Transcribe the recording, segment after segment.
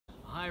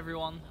Hi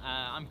everyone,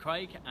 I'm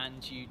Craig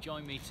and you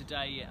join me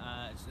today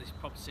at this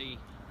property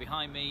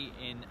behind me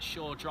in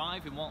Shore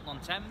Drive in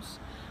Walton-on-Thames.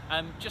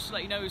 Just to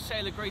let you know,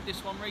 Sale agreed this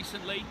one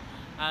recently.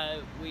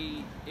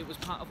 It was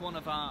part of one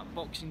of our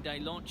Boxing Day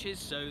launches,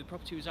 so the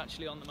property was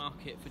actually on the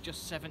market for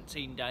just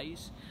 17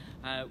 days.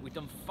 We've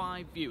done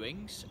 5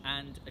 viewings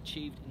and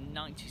achieved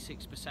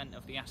 96%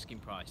 of the asking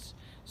price.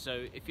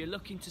 So if you're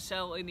looking to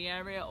sell in the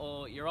area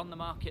or you're on the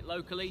market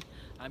locally,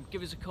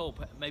 give us a call,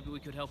 maybe we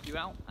could help you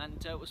out, and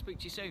we'll speak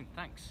to you soon.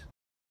 Thanks.